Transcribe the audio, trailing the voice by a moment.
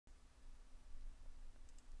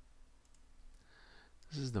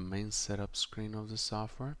This is the main setup screen of the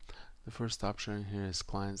software. The first option here is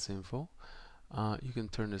client's info. You can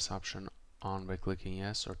turn this option on by clicking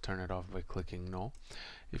yes, or turn it off by clicking no.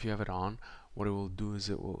 If you have it on, what it will do is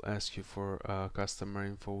it will ask you for customer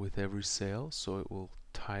info with every sale, so it will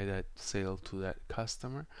tie that sale to that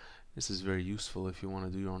customer. This is very useful if you want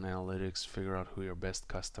to do your own analytics, figure out who your best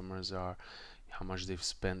customers are, how much they've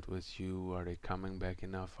spent with you, are they coming back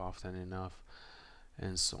enough, often enough,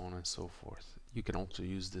 and so on and so forth. You can also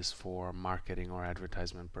use this for marketing or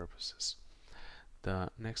advertisement purposes. The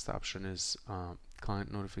next option is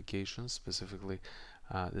client notifications. Specifically,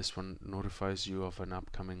 this one notifies you of an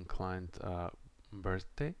upcoming client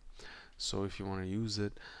birthday. So if you want to use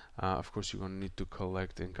it, of course you're going to need to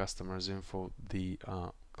collect in customers info the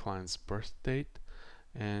client's birth date,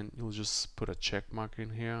 and you'll just put a check mark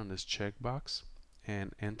in here on this checkbox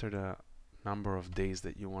and enter the number of days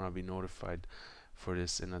that you want to be notified for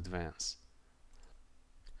this in advance.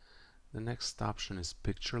 The next option is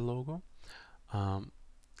picture logo.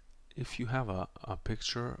 If you have a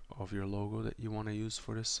picture of your logo that you want to use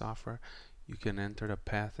for this software, you can enter the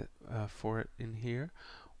path for it in here,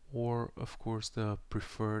 or of course the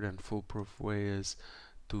preferred and foolproof way is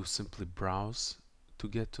to simply browse to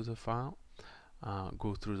get to the file,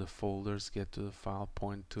 go through the folders, get to the file,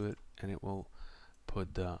 point to it, and it will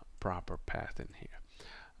put the proper path in here.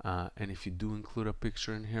 And if you do include a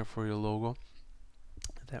picture in here for your logo,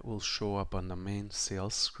 that will show up on the main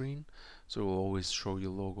sales screen. So it will always show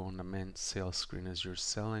your logo on the main sales screen as you're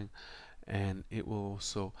selling, and it will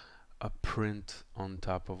also print on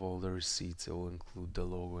top of all the receipts. It will include the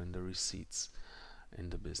logo in the receipts in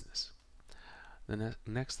the business. The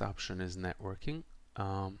next option is networking.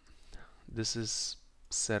 This is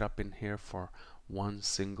set up in here for one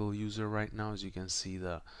single user right now. As you can see,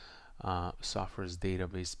 the software's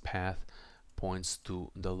database path points to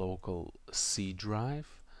the local C drive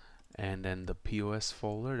and then the POS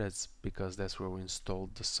folder. That's because that's where we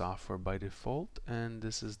installed the software by default, and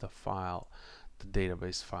this is the file, the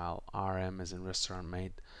database file, rm as in restaurant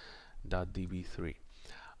maid.db3.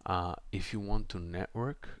 If you want to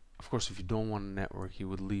network, of course if you don't want to network, you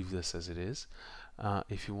would leave this as it is.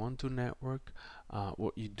 If you want to network,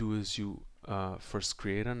 what you do is you first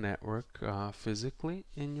create a network physically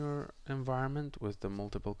in your environment with the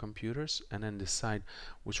multiple computers, and then decide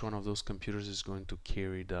which one of those computers is going to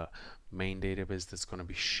carry the main database that's going to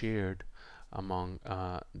be shared among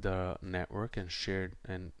the network, and shared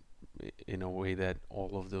in a way that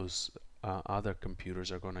all of those other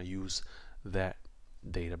computers are going to use that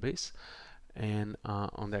database. And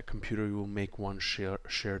on that computer you will make one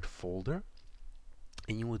shared folder,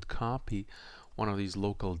 and you would copy one of these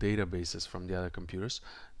local databases from the other computers.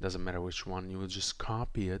 Doesn't matter which one, you will just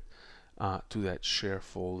copy it to that share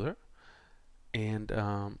folder, and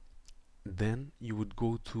then you would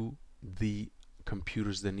go to the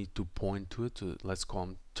computers that need to point to it, to, let's call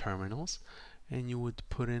them terminals, and you would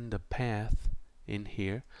put in the path in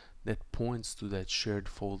here that points to that shared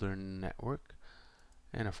folder in the network,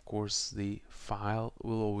 and of course the file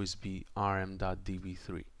will always be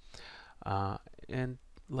rm.db3. And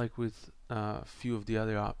like with a few of the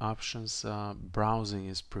other options, browsing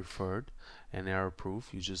is preferred and error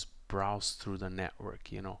proof. You just browse through the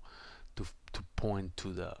network, you know, to point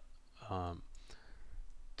to the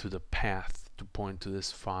path, to point to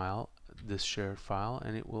this file, this shared file,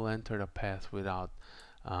 and it will enter the path without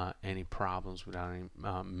any problems, without any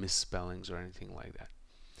misspellings or anything like that.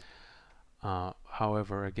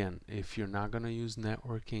 However, again, if you're not going to use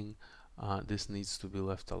networking, this needs to be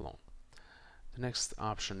left alone. The next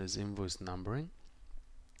option is invoice numbering.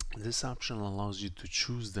 This option allows you to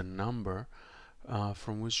choose the number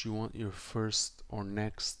from which you want your first or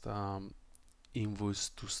next invoice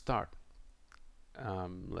to start.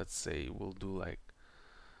 Let's say we'll do like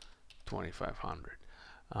 2500,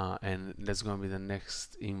 and that's going to be the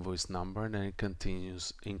next invoice number, and then it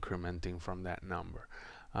continues incrementing from that number.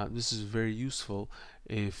 This is very useful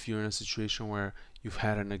if you're in a situation where you've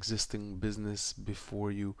had an existing business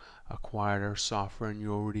before you acquired our software, and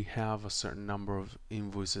you already have a certain number of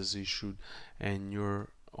invoices issued, and you're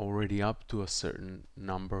already up to a certain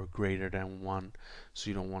number greater than 1, so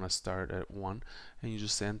you don't want to start at 1, and you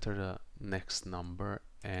just enter the next number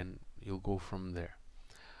and you'll go from there.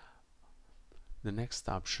 The next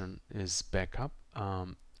option is backup.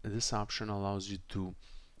 This option allows you to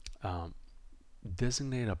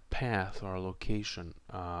designate a path or a location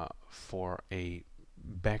for a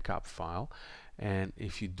backup file, and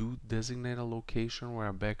if you do designate a location where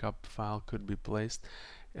a backup file could be placed,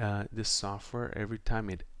 this software, every time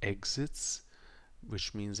it exits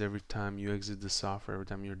which means every time you exit the software, every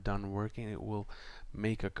time you're done working, it will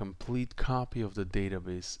make a complete copy of the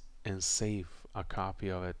database and save a copy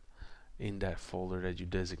of it in that folder that you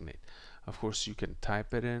designate. Of course, you can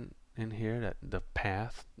type it in here, that the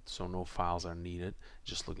path, so no files are needed,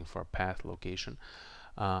 just looking for a path location,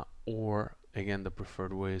 or again, the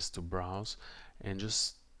preferred way is to browse and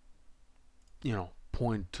just, you know,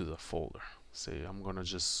 point to the folder. Say I'm gonna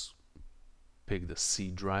just pick the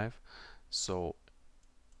C drive, so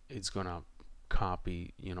it's gonna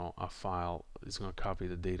copy, you know, a file. It's gonna copy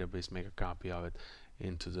the database, make a copy of it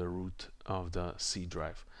into the root of the C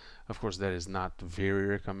drive. Of course, that is not very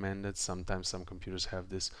recommended. Sometimes some computers have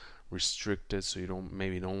this restricted, so you don't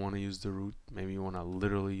want to use the root. Maybe you want to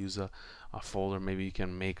literally use a folder. Maybe you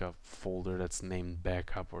can make a folder that's named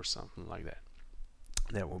backup or something like that.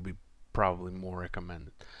 That will be probably more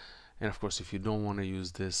recommended. And of course, if you don't want to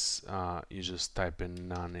use this, you just type in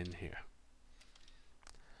none in here.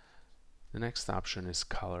 The next option is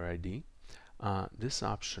caller ID. This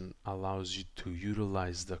option allows you to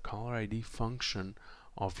utilize the caller ID function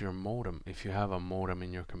of your modem if you have a modem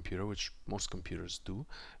in your computer, which most computers do,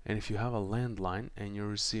 and if you have a landline and you're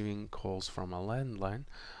receiving calls from a landline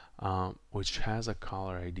which has a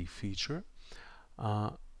caller ID feature,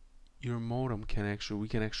 your modem can we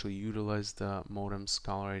can actually utilize the modem's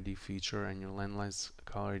caller ID feature and your landline's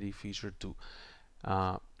caller ID feature to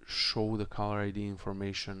show the caller ID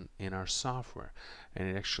information in our software, and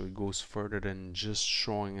it actually goes further than just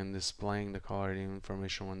showing and displaying the caller ID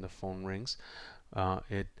information when the phone rings.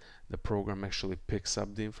 The program actually picks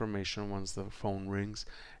up the information once the phone rings,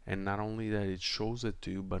 and not only that, it shows it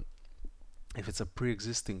to you, but if it's a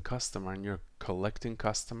pre-existing customer and you're collecting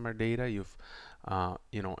customer data, you've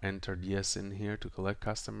entered yes in here to collect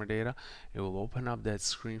customer data, it will open up that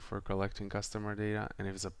screen for collecting customer data. And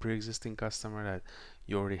if it's a pre-existing customer that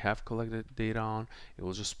you already have collected data on, it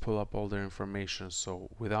will just pull up all their information. So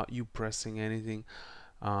without you pressing anything,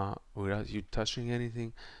 without you touching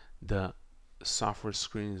anything, the software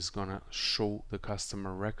screen is gonna show the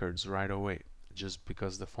customer records right away just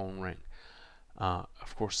because the phone rang.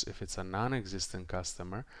 Of course, if it's a non-existent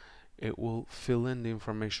customer, it will fill in the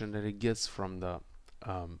information that it gets from the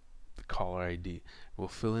caller ID. It will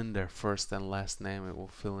fill in their first and last name. It will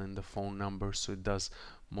fill in the phone number, so it does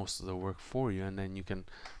most of the work for you, and then you can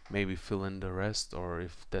maybe fill in the rest, or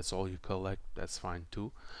if that's all you collect, that's fine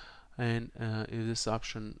too. And if this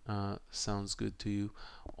option sounds good to you,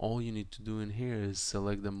 all you need to do in here is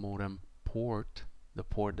select the modem port, the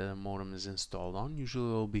port that the modem is installed on. Usually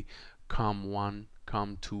it will be COM1,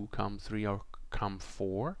 COM2, COM3, or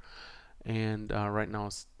COM4. And right now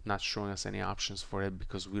it's not showing us any options for it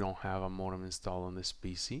because we don't have a modem installed on this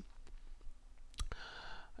PC.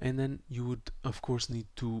 And then you would of course need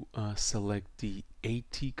to select the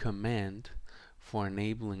AT command for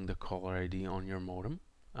enabling the caller ID on your modem.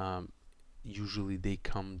 Usually they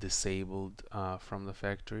come disabled from the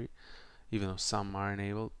factory, even though some are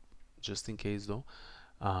enabled. Just in case though,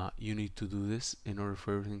 you need to do this in order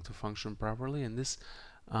for everything to function properly. And this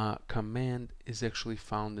command is actually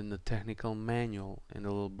found in the technical manual in the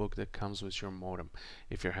little book that comes with your modem.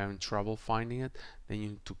 If you're having trouble finding it, then you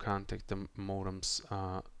need to contact the modem's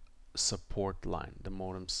support line, the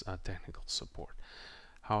modem's technical support.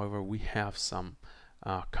 However, we have some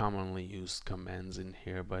commonly used commands in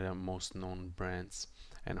here by the most known brands,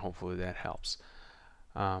 and hopefully that helps.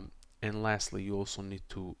 And lastly, you also need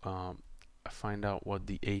to find out what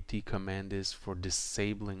the AT command is for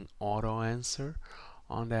disabling auto answer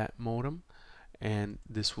on that modem, and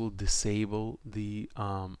this will disable the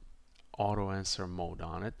auto answer mode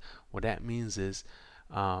on it. What that means is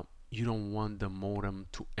you don't want the modem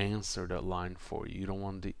to answer the line for you. You don't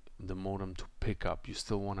want the modem to pick up. You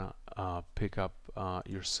still want to pick up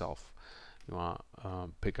yourself. You want to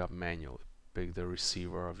pick up manually, pick the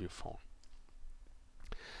receiver of your phone.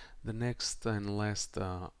 The next and last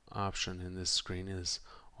option in this screen is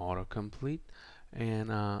autocomplete,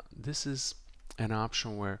 and this is an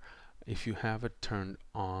option where if you have it turned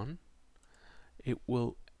on, it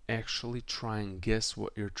will actually try and guess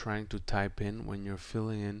what you're trying to type in when you're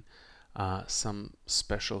filling in some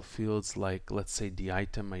special fields, like let's say the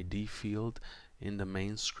item ID field in the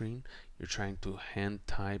main screen. You're trying to hand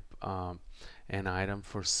type an item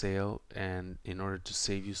for sale, and in order to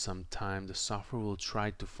save you some time, the software will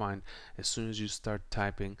try to find, as soon as you start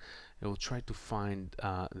typing, it will try to find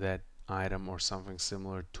that item or something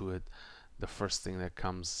similar to it, the first thing that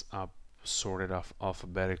comes up, sorted off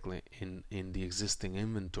alphabetically in the existing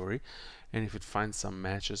inventory. And if it finds some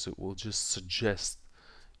matches, it will just suggest,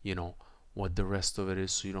 you know, what the rest of it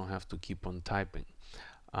is, so you don't have to keep on typing.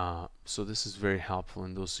 So this is very helpful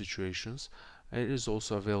in those situations. It is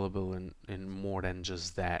also available in more than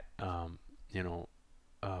just that you know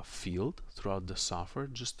field throughout the software,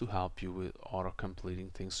 just to help you with auto completing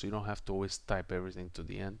things, so you don't have to always type everything to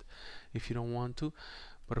the end if you don't want to.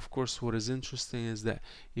 But of course, what is interesting is that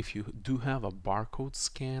if you do have a barcode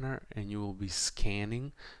scanner and you will be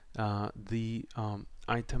scanning the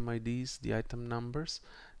item IDs, the item numbers,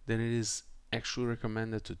 then it is actually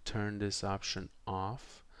recommended to turn this option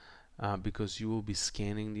off, because you will be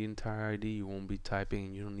scanning the entire ID, you won't be typing,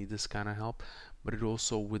 and you don't need this kind of help. But it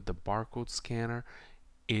also, with the barcode scanner,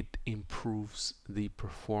 it improves the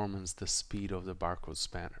performance, the speed of the barcode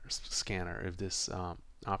scanner if this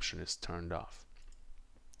option is turned off.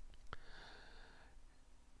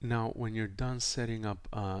 Now, when you're done setting up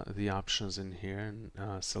the options in here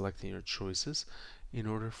and selecting your choices, in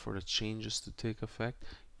order for the changes to take effect,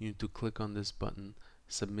 you need to click on this button,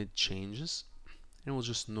 Submit Changes, and it will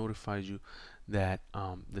just notify you that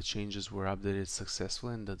the changes were updated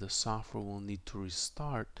successfully and that the software will need to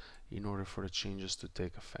restart in order for the changes to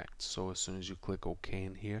take effect. So as soon as you click OK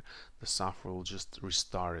in here, the software will just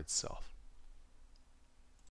restart itself.